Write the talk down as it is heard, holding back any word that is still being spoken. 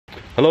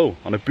Hello,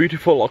 on a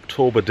beautiful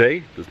October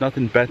day, there's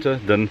nothing better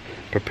than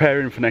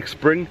preparing for next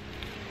spring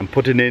and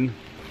putting in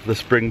the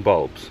spring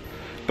bulbs.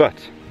 But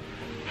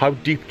how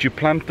deep do you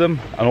plant them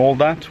and all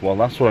that? Well,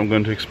 that's what I'm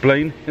going to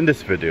explain in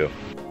this video.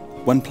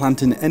 When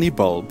planting any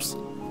bulbs,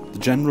 the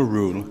general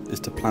rule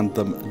is to plant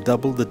them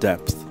double the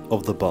depth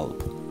of the bulb.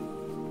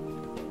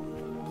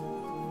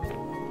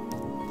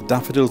 The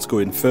daffodils go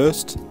in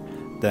first,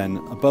 then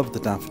above the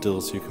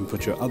daffodils you can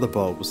put your other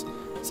bulbs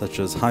such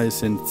as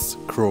hyacinths,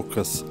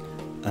 crocus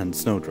and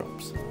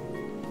snowdrops.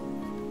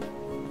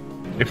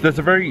 If there's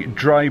a very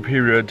dry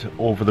period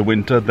over the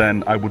winter,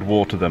 then I would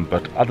water them,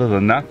 but other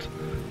than that,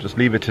 just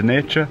leave it to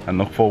nature and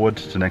look forward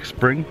to next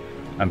spring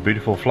and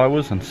beautiful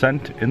flowers and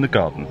scent in the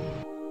garden.